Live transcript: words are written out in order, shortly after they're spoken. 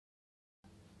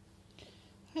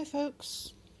Hi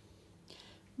folks,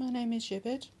 my name is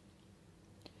Yibid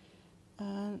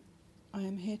and I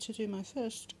am here to do my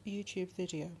first YouTube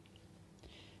video,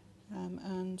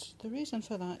 and the reason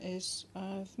for that is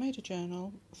I've made a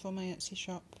journal for my Etsy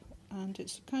shop and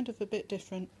it's kind of a bit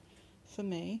different for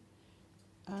me,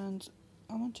 and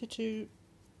I wanted to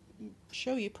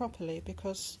show you properly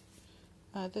because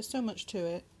there's so much to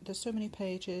it, there's so many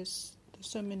pages, there's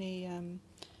so many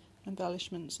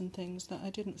embellishments and things that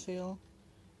I didn't feel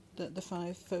that the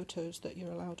 5 photos that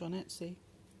you're allowed on Etsy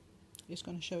is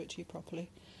going to show it to you properly.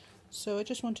 So I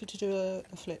just wanted to do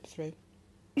a flip through,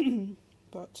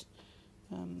 but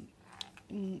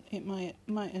it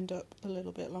might end up a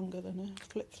little bit longer than a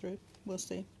flip through, we'll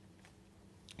see.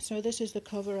 So this is the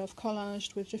cover I've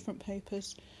collaged with different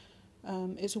papers.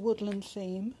 It's a woodland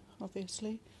theme,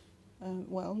 obviously.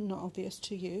 Well, not obvious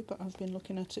to you, but I've been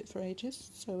looking at it for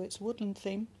ages, so it's a woodland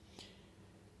theme.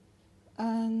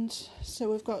 And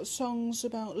so we've got songs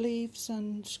about leaves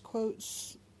and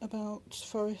quotes about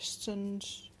forests and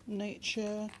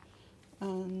nature,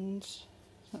 and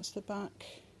that's the back.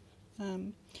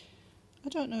 I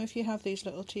don't know if you have these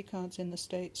little tea cards in the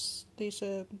States. These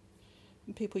are,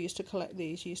 people used to collect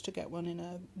these. You used to get one in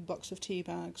a box of tea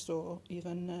bags or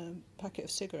even a packet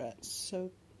of cigarettes. So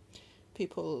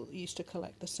people used to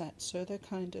collect the sets. So they're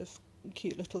kind of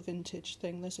cute little vintage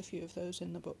thing. There's a few of those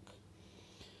in the book.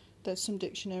 There's some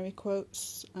dictionary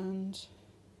quotes and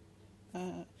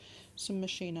some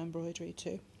machine embroidery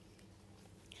too.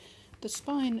 The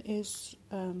spine is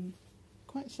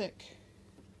quite thick.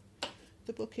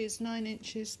 The book is 9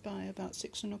 inches by about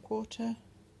 6 1/4,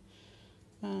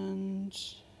 and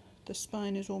the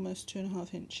spine is almost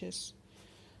 2.5 inches.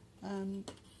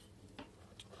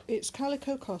 It's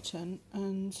calico cotton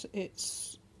and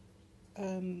it's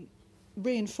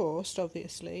reinforced,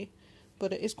 obviously,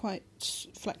 but it is quite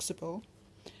flexible,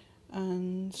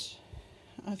 and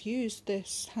I've used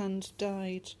this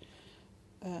hand-dyed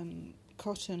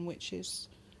cotton, which is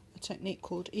a technique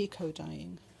called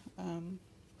eco-dyeing.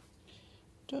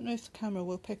 Don't know if the camera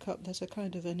will pick up, there's a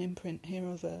kind of an imprint here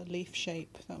of a leaf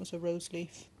shape. That was a rose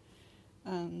leaf,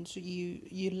 and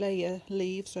you layer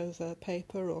leaves over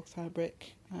paper or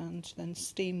fabric and then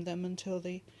steam them until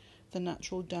the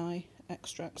natural dye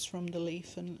extracts from the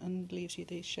leaf and leaves you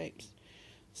these shapes.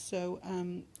 So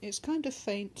it's kind of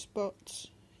faint, but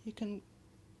you can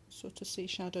sort of see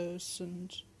shadows and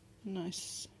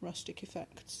nice rustic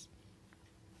effects.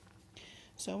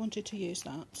 So I wanted to use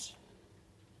that.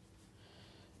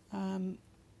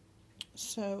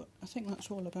 So I think that's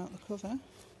all about the cover.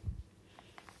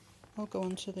 I'll go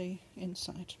on to the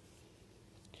inside.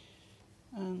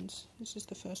 And this is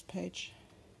the first page.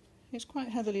 It's quite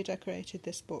heavily decorated,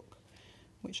 this book,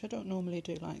 which I don't normally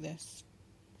do like this.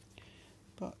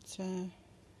 But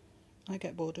I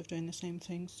get bored of doing the same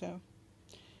thing, so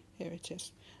here it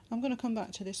is. I'm going to come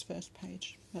back to this first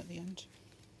page at the end.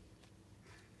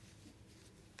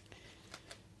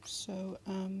 So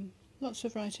lots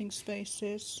of writing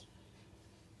spaces,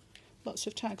 lots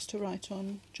of tags to write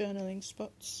on, journaling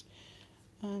spots,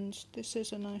 and this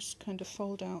is a nice kind of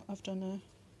fold out. I've done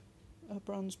a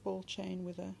bronze ball chain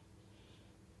with a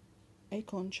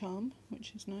acorn charm,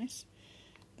 which is nice.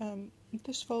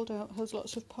 This fold out has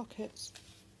lots of pockets.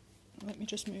 Let me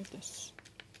just move this.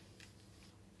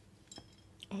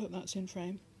 I hope that's in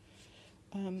frame.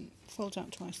 Folds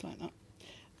out twice like that.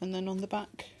 And then on the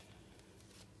back,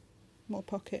 more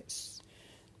pockets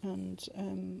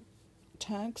and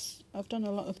tags. I've done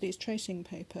a lot of these tracing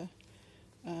paper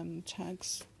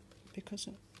tags because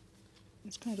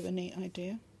it's kind of a neat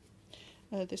idea.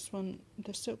 This one,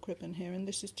 the silk ribbon here, and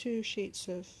this is 2 sheets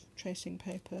of tracing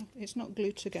paper. It's not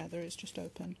glued together, it's just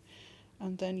open,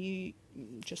 and then you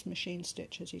just machine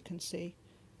stitch, as you can see.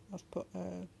 I've put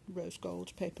a rose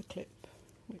gold paper clip,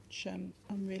 which I'm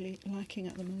really liking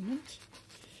at the moment,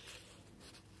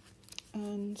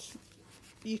 and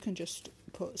you can just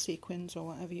put sequins or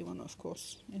whatever you want, of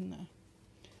course, in there.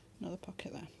 Another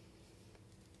pocket there.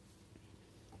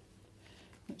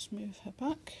 Let's move her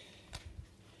back.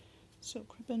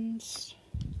 Silk ribbons,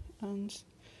 and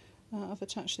I've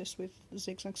attached this with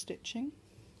zigzag stitching.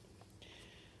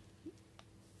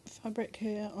 Fabric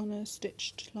here on a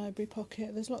stitched library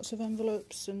pocket. There's lots of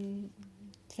envelopes and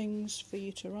things for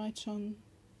you to write on,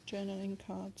 journaling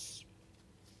cards,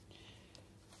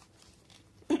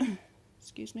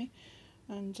 excuse me,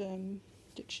 and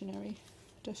dictionary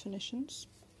definitions.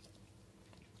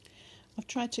 I've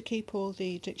tried to keep all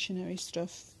the dictionary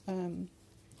stuff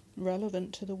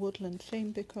relevant to the woodland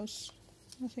theme because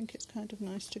I think it's kind of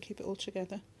nice to keep it all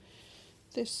together.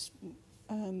 This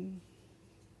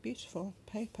beautiful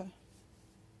paper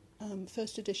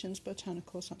first editions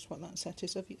botanicals, that's what that set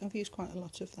is. I've used quite a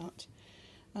lot of that,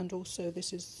 and also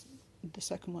this is the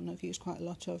second one I've used quite a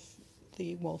lot of,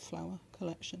 the wallflower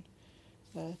collection,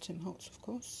 Tim Holtz of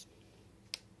course.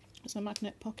 There's a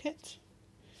magnet pocket,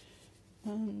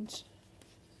 and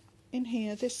in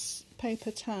here this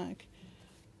paper tag,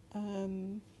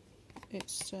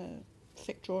 it's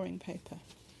thick drawing paper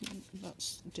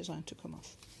that's designed to come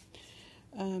off.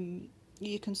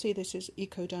 You can see this is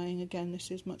eco-dyeing again. This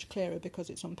is much clearer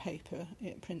because it's on paper,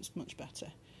 it prints much better.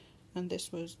 And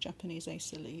this was Japanese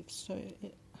acer leaves, so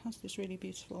it has this really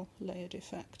beautiful layered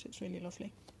effect. It's really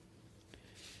lovely.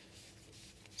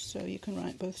 So you can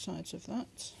write both sides of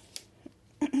that.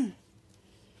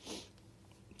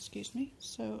 Excuse me.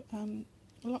 So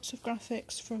lots of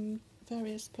graphics from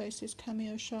various places: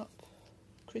 Cameoshoppe,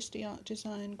 Kristie Art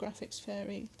Design, Graphics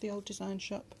Fairy, The Old Design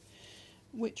Shop,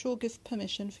 which all give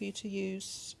permission for you to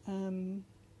use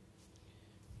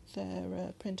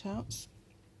their printouts,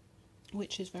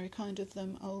 which is very kind of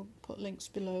them. I'll put links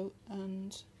below,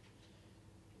 and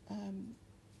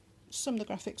some of the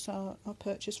graphics are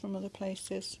purchased from other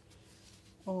places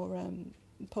or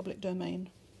public domain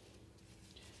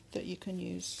that you can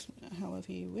use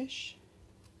however you wish.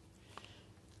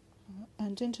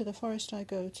 And into the forest I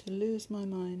go to lose my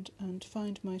mind and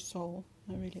find my soul.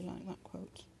 I really like that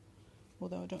quote,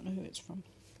 although I don't know who it's from.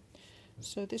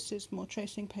 So this is more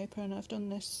tracing paper, and I've done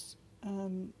this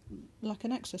like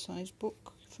an exercise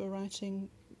book for writing,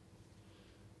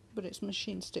 but it's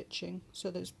machine stitching,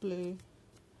 so there's blue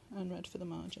and red for the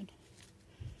margin.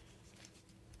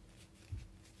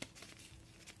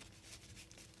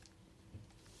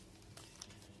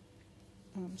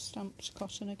 Stamped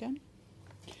cotton again.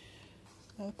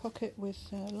 A pocket with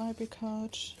a library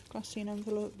card, glassine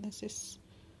envelope. There's this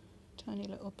tiny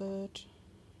little bird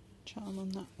charm on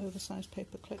that oversized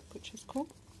paper clip, which is cool.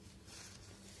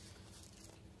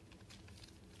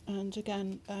 And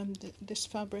again, this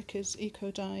fabric is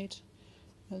eco-dyed.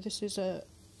 This is a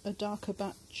darker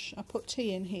batch. I put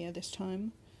tea in here this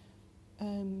time.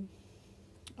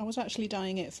 I was actually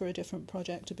dyeing it for a different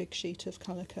project, a big sheet of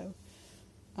calico,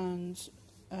 and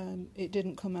it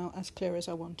didn't come out as clear as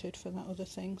I wanted for that other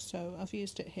thing, so I've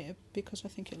used it here because I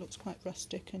think it looks quite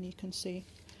rustic, and you can see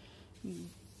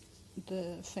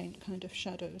the faint kind of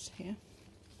shadows here.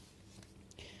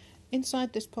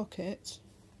 Inside this pocket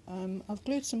I've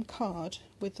glued some card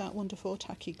with that wonderful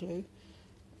tacky glue,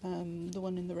 the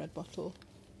one in the red bottle,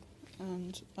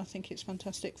 and I think it's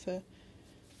fantastic for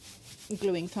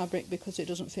gluing fabric because it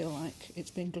doesn't feel like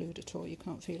it's been glued at all. You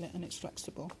can't feel it, and it's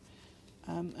flexible.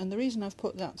 And the reason I've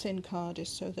put that thin card is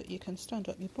so that you can stand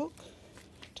up your book,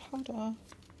 ta-da,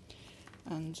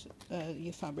 and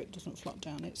your fabric doesn't flop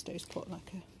down, it stays put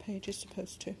like a page is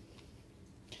supposed to.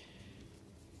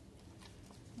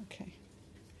 Okay,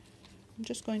 I'm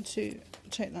just going to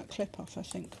take that clip off, I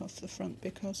think, off the front,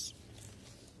 because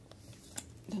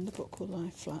then the book will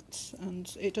lie flat,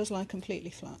 and it does lie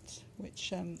completely flat,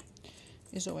 which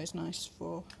is always nice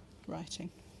for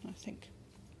writing, I think.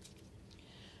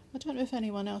 I don't know if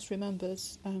anyone else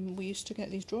remembers, we used to get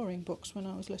these drawing books when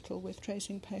I was little with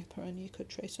tracing paper, and you could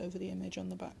trace over the image on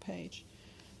the back page.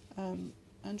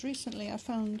 And recently I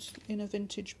found in a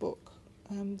vintage book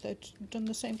they'd done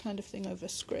the same kind of thing over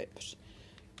script,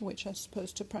 which I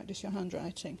suppose to practice your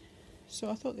handwriting. So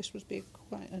I thought this would be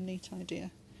quite a neat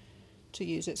idea to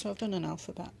use it. So I've done an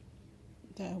alphabet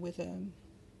there with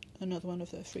another one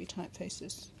of the free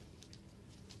typefaces.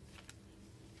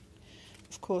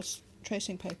 Of course,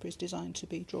 tracing paper is designed to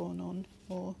be drawn on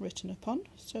or written upon,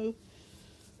 so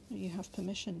you have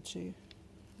permission to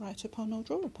write upon or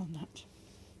draw upon that.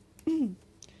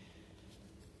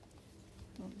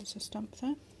 Oh, there's a stamp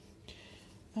there.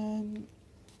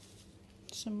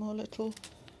 Some more little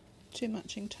two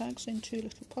matching tags in two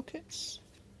little pockets.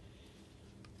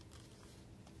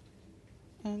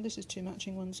 And this is two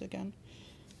matching ones again.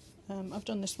 I've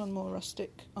done this one more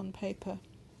rustic on paper,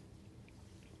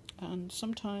 and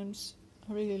sometimes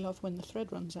I really love when the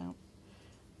thread runs out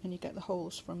and you get the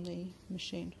holes from the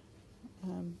machine.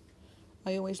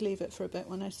 I always leave it for a bit.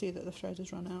 When I see that the thread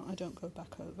has run out, I don't go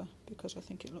back over, because I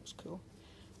think it looks cool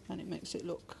and it makes it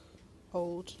look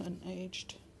old and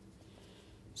aged.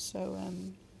 So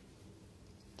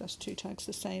that's two tags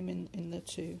the same in the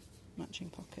two matching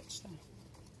pockets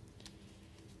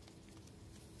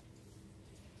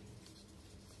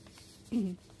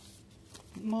there.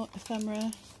 More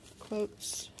ephemera,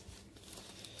 quotes,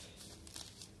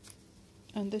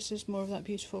 and this is more of that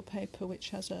beautiful paper which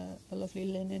has a lovely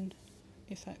linen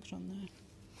effect on there,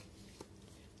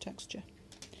 texture.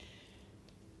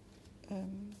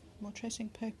 More tracing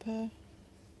paper.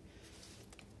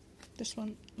 This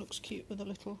one looks cute with a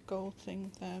little gold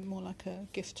thing there, more like a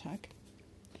gift tag.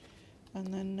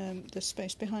 And then there's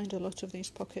space behind a lot of these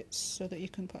pockets so that you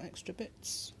can put extra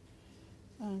bits.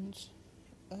 And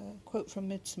a quote from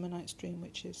Midsummer Night's Dream,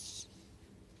 which is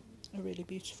a really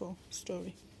beautiful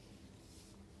story.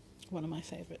 One of my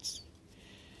favourites.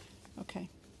 Okay.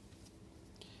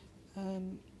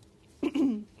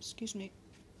 Excuse me.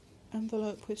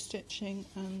 Envelope with stitching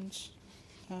and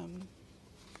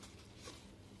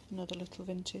another little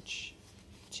vintage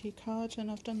tea card, and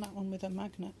I've done that one with a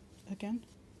magnet again,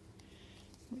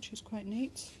 which is quite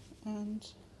neat. And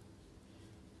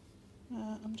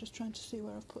I'm just trying to see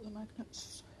where I've put the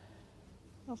magnets.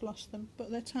 I've lost them,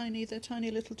 but they're tiny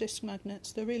little disc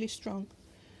magnets. They're really strong,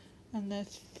 and they're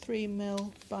 3mm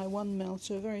by 1mm,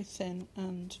 so very thin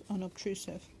and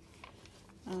unobtrusive,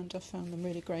 and I've found them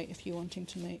really great if you're wanting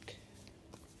to make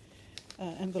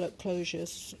envelope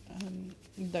closures.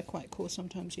 They're quite cool.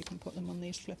 Sometimes you can put them on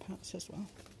these flip outs as well.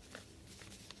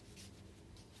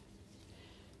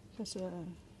 There's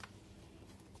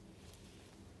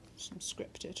some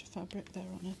scripted fabric there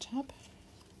on a tab.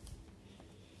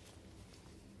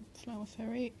 Flower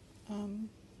Fairy.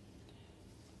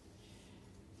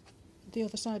 The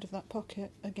other side of that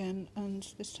pocket again, and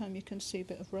this time you can see a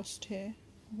bit of rust here,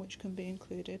 which can be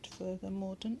included for the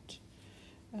mordant.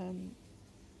 And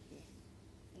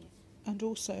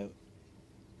also,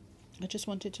 I just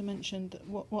wanted to mention that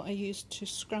what I used to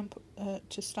stamp on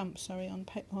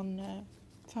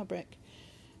fabric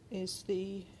is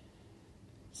the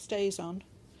Stays On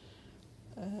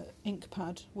ink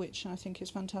pad, which I think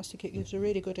is fantastic. It gives a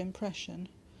really good impression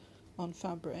on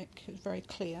fabric. It's very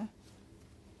clear,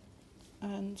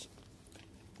 and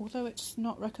although it's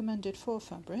not recommended for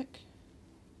fabric,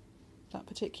 that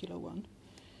particular one,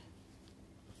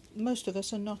 most of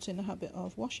us are not in the habit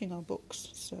of washing our books,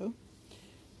 so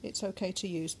it's okay to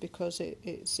use, because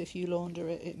it's if you launder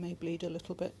it, it may bleed a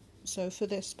little bit. So for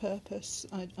this purpose,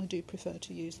 I do prefer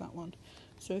to use that one.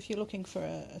 So if you're looking for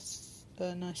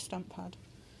a nice stamp pad,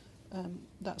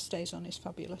 that Stays On is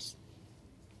fabulous.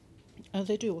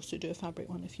 They do also do a fabric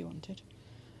one if you wanted.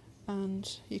 And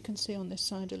you can see on this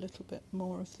side a little bit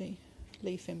more of the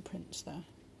leaf imprints there.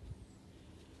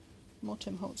 More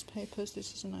Tim Holtz papers.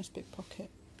 This is a nice big pocket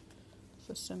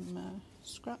for some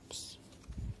scraps.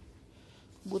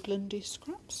 Woodlandy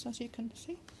scraps, as you can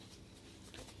see.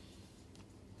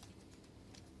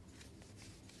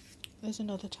 There's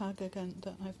another tag again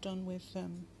that I've done with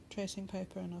tracing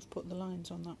paper, and I've put the lines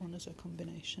on that one as a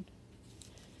combination.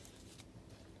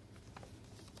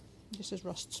 This is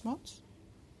Rust Spots.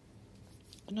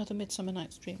 Another Midsummer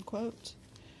Night's Dream quote.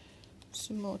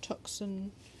 Some more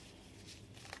Tuxen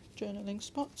journaling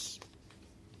spots.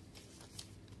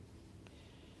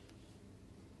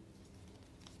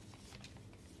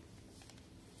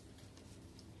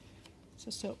 It's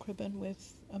a silk ribbon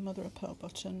with a mother of pearl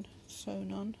button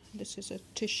sewn on. This is a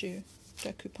tissue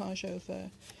decoupage over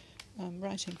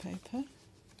writing paper,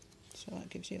 so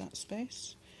that gives you that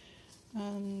space.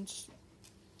 And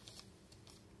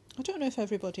I don't know if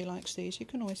everybody likes these. You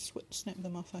can always snip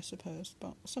them off, I suppose,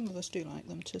 but some of us do like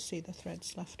them, to see the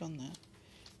threads left on there.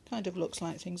 Kind of looks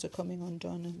like things are coming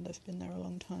undone and they've been there a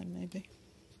long time, maybe.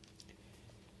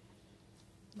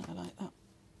 I like that.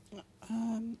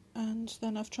 And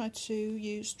then I've tried to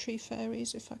use tree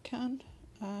fairies if I can,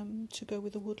 to go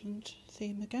with the woodland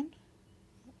theme again.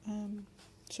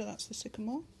 So that's the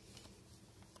sycamore.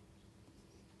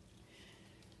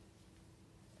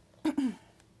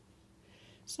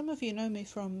 Some of you know me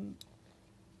from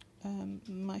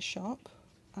my shop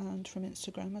and from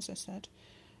Instagram, as I said,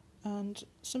 and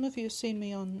some of you have seen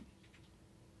me on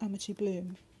Amity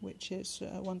Bloom, which is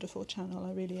a wonderful channel.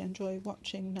 I really enjoy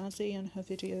watching Nazi and her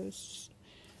videos.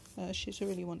 She's a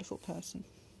really wonderful person.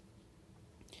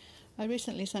 I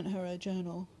recently sent her a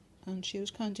journal, and she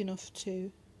was kind enough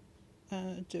to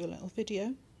do a little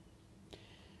video.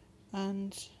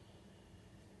 And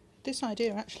this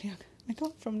idea actually I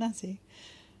got from Nazi.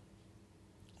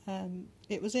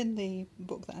 It was in the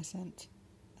book that I sent,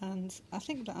 and I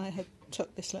think that I had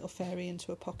tucked this little fairy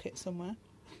into a pocket somewhere,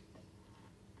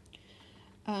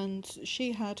 and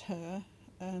she had her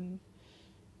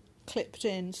clipped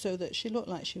in so that she looked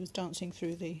like she was dancing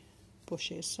through the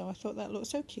bushes. So I thought that looked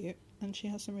so cute, and she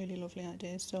has some really lovely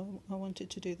ideas, so I wanted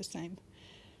to do the same.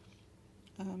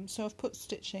 So I've put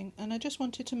stitching, and I just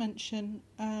wanted to mention,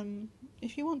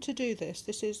 if you want to do this,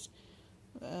 this is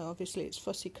obviously it's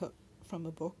fussy cut from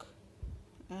a book,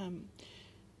 and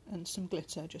some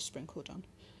glitter just sprinkled on.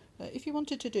 If you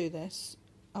wanted to do this,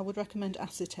 I would recommend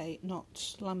acetate, not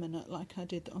laminate like I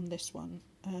did on this one,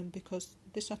 because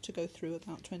this had to go through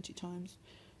about 20 times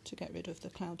to get rid of the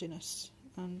cloudiness.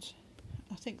 And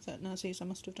I think that Nazi's I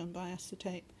must have done by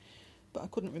acetate, but I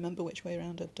couldn't remember which way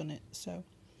around I'd done it, so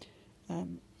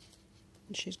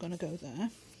she's going to go there.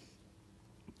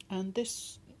 And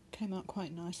this came out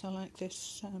quite nice. I like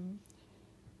this.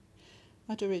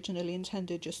 I'd originally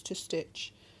intended just to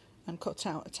stitch and cut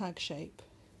out a tag shape,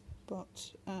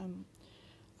 but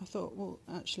I thought, well,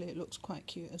 actually it looks quite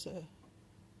cute as a...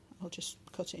 I'll just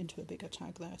cut it into a bigger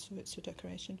tag there, so it's a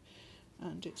decoration.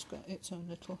 And it's got its own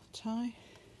little tie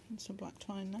and some black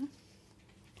twine there.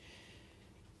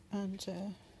 And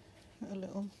a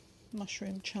little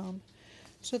mushroom charm.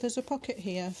 So there's a pocket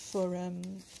here for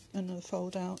another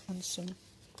fold out and some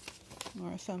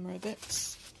more ephemera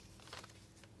bits.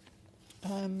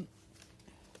 Let's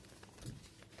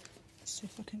see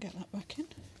if I can get that back in.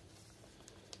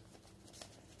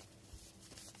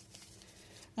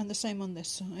 And the same on this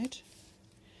side.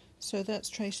 So that's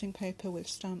tracing paper with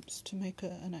stamps to make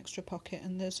an extra pocket,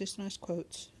 and there's this nice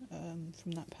quote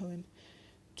from that poem,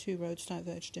 "Two roads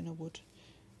diverged in a wood."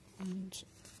 And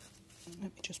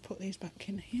let me just put these back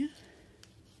in here.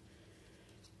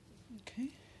 Okay,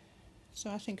 so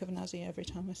I think of Nazi every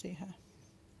time I see her.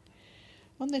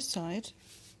 On this side,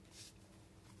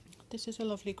 this is a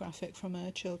lovely graphic from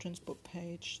a children's book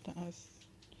page that I've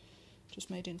just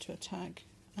made into a tag.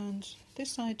 And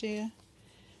this idea,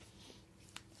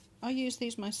 I use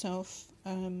these myself.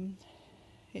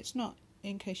 It's not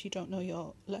in case you don't know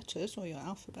your letters or your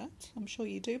alphabet. I'm sure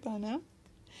you do by now.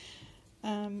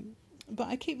 But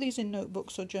I keep these in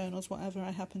notebooks or journals, whatever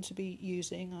I happen to be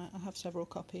using. I have several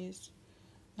copies,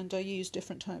 and I use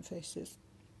different typefaces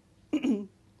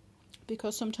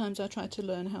because sometimes I try to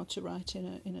learn how to write in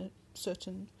a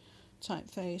certain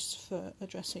typeface for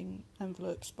addressing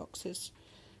envelopes, boxes,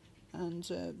 and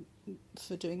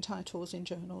for doing titles in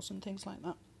journals and things like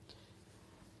that.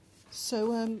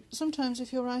 So sometimes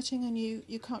if you're writing and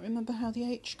you can't remember how the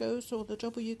H goes or the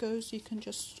W goes, you can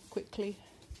just quickly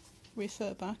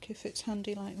refer back if it's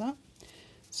handy like that.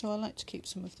 So I like to keep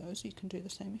some of those. You can do the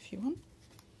same if you want.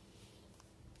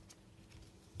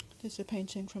 There's a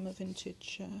painting from a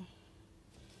vintage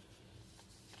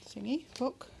thingy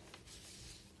book.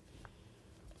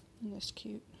 And this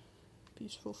cute,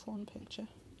 beautiful fawn picture.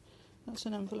 That's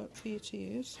an envelope for you to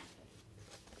use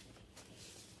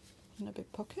in a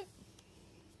big pocket.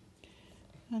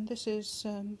 And this is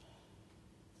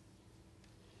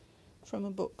from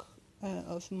a book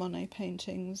of Monet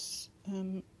paintings.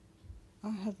 I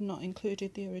have not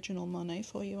included the original Monet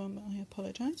for you, I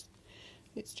apologise.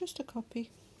 It's just a copy.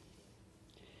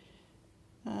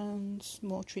 And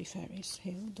more tree fairies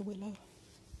here, the willow.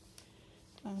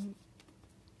 And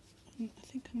I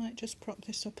think I might just prop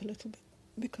this up a little bit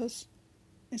because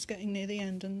it's getting near the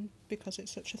end, and because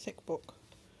it's such a thick book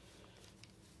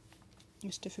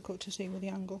it's difficult to see with the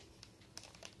angle.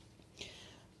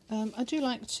 I do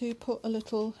like to put a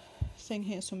little thing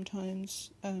here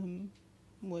sometimes,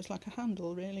 it's like a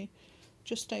handle really,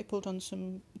 just stapled on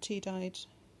some tea-dyed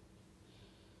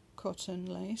cotton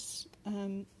lace,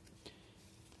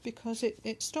 because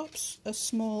it stops a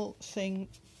small thing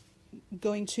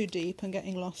going too deep and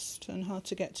getting lost and hard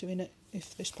to get to in it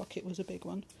if this pocket was a big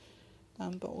one,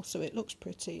 but also it looks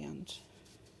pretty and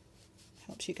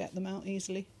helps you get them out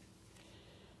easily.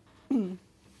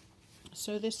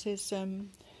 So this is,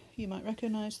 you might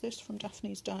recognise this from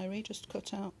Daphne's diary, just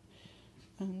cut out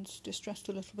and distressed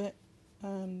a little bit.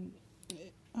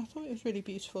 I thought it was really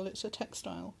beautiful. It's a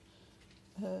textile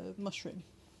mushroom.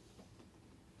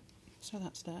 So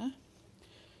that's there.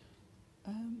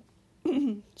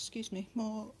 Excuse me,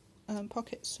 more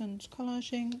pockets and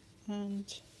collaging,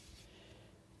 and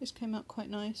this came out quite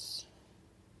nice.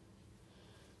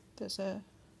 There's a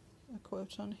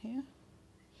quote on here.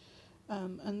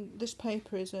 And this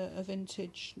paper is a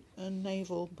vintage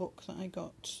naval book that I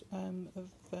got of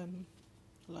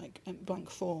like blank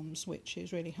forms, which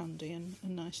is really handy and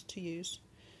nice to use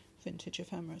vintage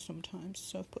ephemera sometimes.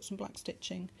 So I've put some black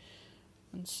stitching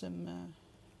and some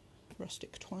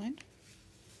rustic twine.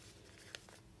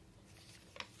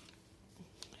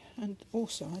 And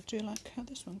also I do like how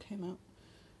this one came out.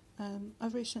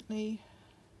 I've recently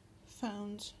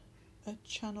found a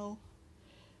channel,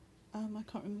 I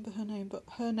can't remember her name, but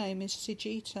her name is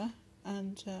Sigita,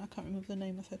 and I can't remember the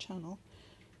name of her channel.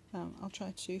 I'll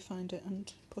try to find it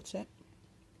and put it.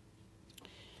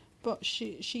 But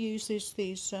she uses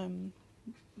these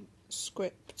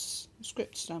script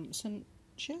stamps, and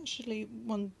she actually,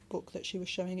 one book that she was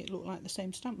showing, it looked like the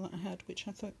same stamp that I had, which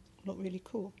I thought looked really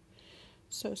cool.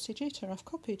 So Sigita, I've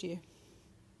copied you,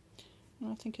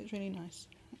 and I think it's really nice.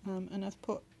 And I've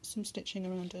put some stitching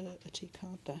around a tea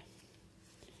card there.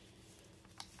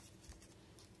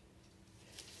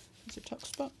 There's a tuck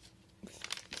spot,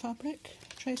 fabric,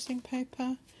 tracing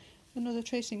paper, another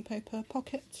tracing paper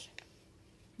pocket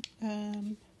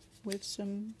with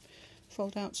some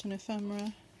fold outs and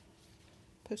ephemera,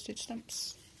 postage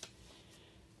stamps.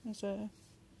 There's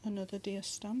another deer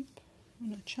stamp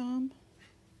and a charm.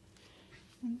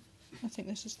 And I think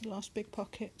this is the last big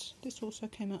pocket. This also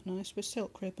came out nice with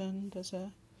silk ribbon. There's a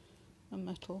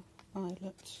metal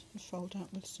eyelet, a fold out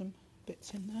with some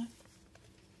bits in there.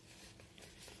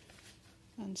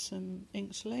 And some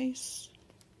inks lace,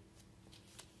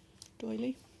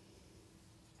 doily.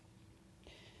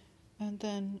 And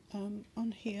then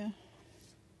on here,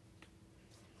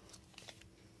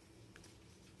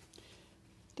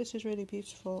 this is really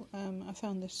beautiful. I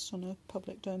found this on a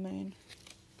public domain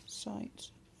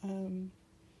site,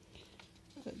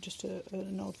 just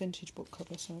an old vintage book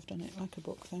cover, so I've done it like a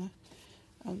book there.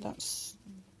 And that's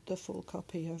the full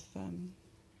copy of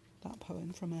that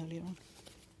poem from earlier on.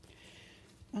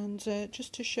 And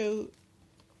just to show,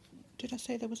 did I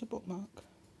say there was a bookmark?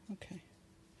 Okay.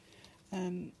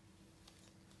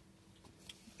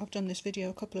 I've done this video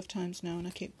a couple of times now and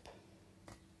I keep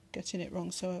getting it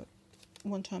wrong, so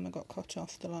one time I got cut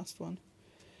off the last one,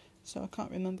 so I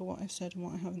can't remember what I've said and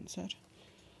what I haven't said,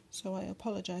 so I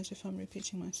apologise if I'm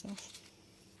repeating myself.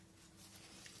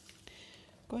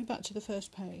 Going back to the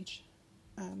first page,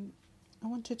 I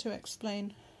wanted to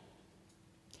explain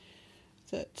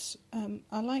that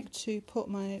I like to put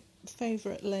my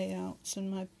favourite layouts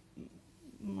and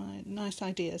my nice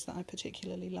ideas that I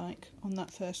particularly like on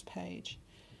that first page,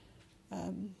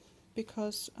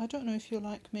 because I don't know if you're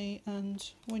like me, and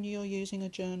when you're using a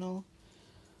journal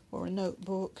or a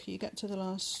notebook, you get to the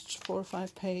last 4 or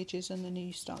 5 pages and then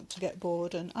you start to get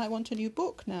bored and I want a new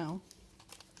book now.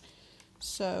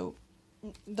 So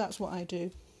that's what I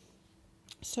do.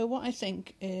 So what I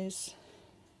think is,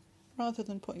 rather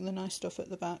than putting the nice stuff at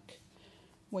the back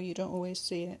where you don't always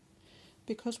see it,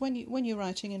 because when you're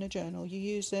writing in a journal, you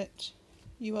use it,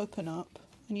 you open up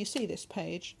and you see this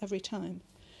page every time,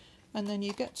 and then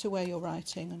you get to where you're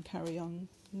writing and carry on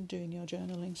doing your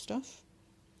journaling stuff,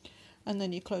 and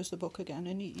then you close the book again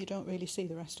and you don't really see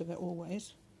the rest of it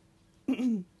always.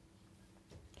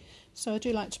 So I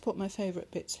do like to put my favourite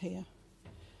bits here.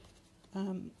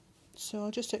 So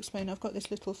I'll just explain. I've got this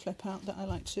little flip out that I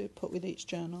like to put with each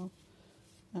journal,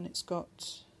 and it's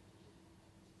got,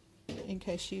 in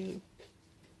case you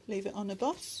leave it on a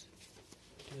bus.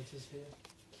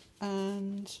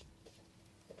 And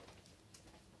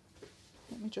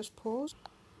let me just pause.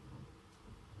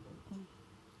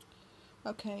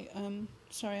 Okay,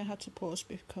 sorry I had to pause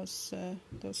because there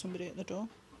was somebody at the door.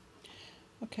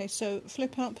 Okay, so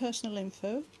flip out personal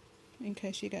info in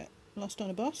case you get lost on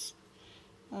a bus,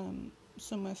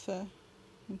 somewhere for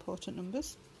important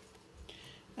numbers.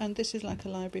 And this is like a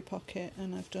library pocket,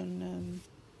 and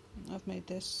I've made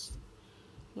this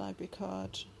library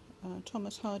card.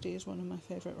 Thomas Hardy is one of my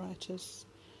favourite writers,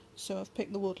 so I've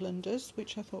picked the Woodlanders,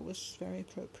 which I thought was very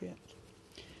appropriate.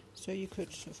 So you could,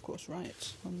 of course,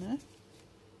 write on there.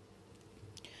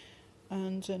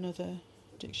 And another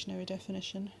dictionary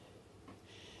definition.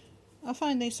 I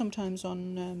find these sometimes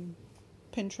on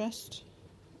Pinterest,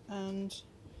 and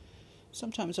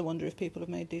sometimes I wonder if people have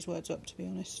made these words up, to be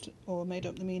honest, or made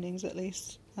up the meanings at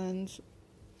least. And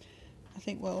I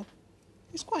think, well,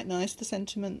 it's quite nice, the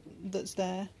sentiment that's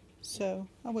there, so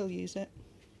I will use it,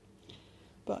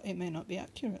 but it may not be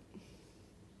accurate.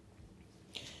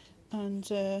 And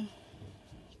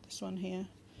this one here,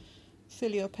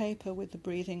 fill your paper with the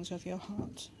breathings of your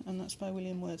heart, and that's by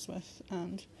William Wordsworth,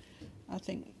 and I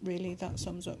think really that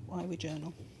sums up why we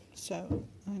journal, so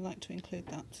I like to include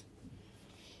that.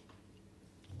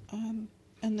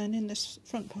 And then in this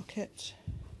front pocket,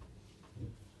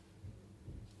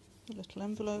 a little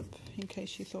envelope in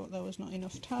case you thought there was not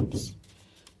enough tabs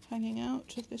hanging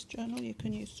out of this journal. You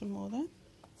can use some more there.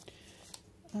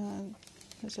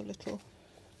 There's a little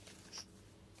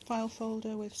file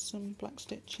folder with some black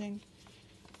stitching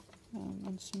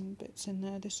and some bits in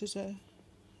there. This is a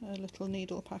little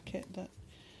needle packet that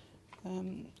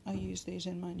I use these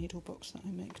in my needle books that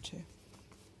I make too.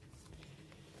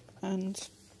 And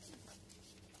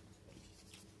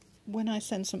when I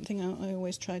send something out, I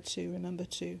always try to remember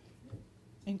to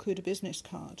include a business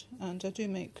card, and I do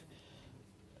make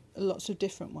lots of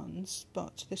different ones,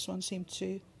 but this one seemed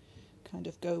to kind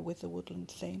of go with the woodland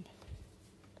theme.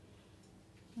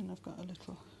 And I've got a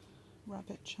little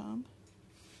rabbit charm.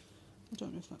 I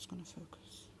don't know if that's going to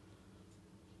focus.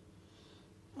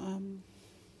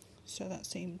 So that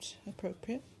seemed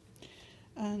appropriate.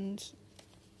 And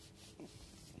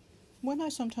when I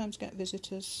sometimes get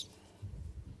visitors,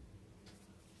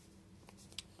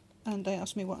 and they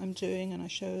ask me what I'm doing and I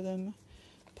show them.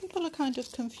 People are kind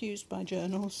of confused by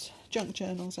journals, junk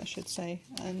journals I should say,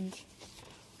 and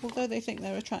although they think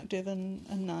they're attractive and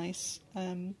nice,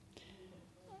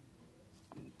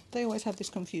 they always have this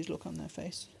confused look on their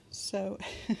face. So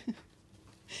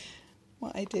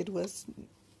what I did was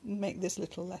make this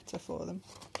little letter for them,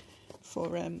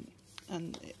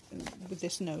 and with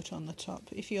this note on the top.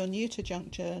 If you're new to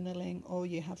junk journaling, or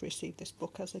you have received this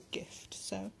book as a gift,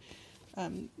 so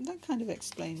that kind of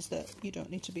explains that you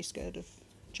don't need to be scared of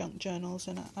junk journals,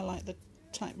 and I like the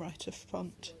typewriter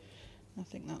font. I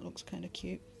think that looks kind of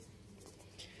cute.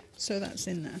 So that's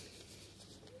in there.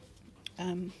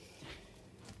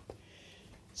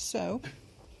 So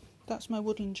that's my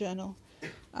Woodland journal.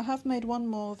 I have made one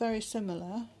more very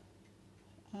similar,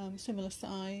 similar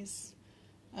size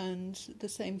and the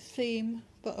same theme,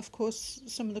 but of course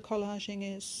some of the collaging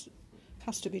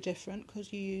has to be different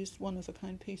because you used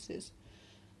one-of-a-kind pieces,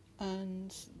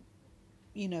 and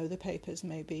you know the papers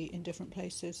may be in different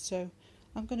places, so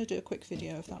I'm going to do a quick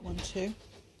video of that one too.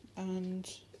 And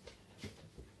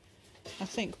I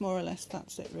think more or less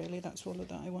that's it really. That's all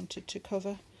that I wanted to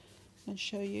cover and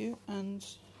show you, and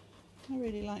I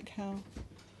really like how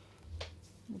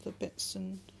the bits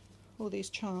and all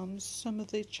these charms, some of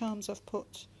the charms I've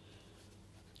put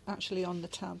actually on the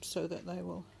tabs so that they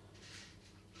will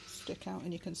stick out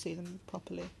and you can see them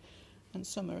properly, and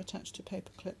some are attached to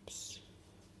paper clips,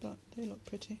 but they look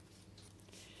pretty.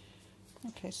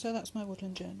 Okay, so that's my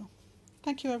Woodland journal.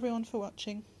 Thank you everyone for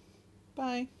watching.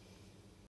 Bye.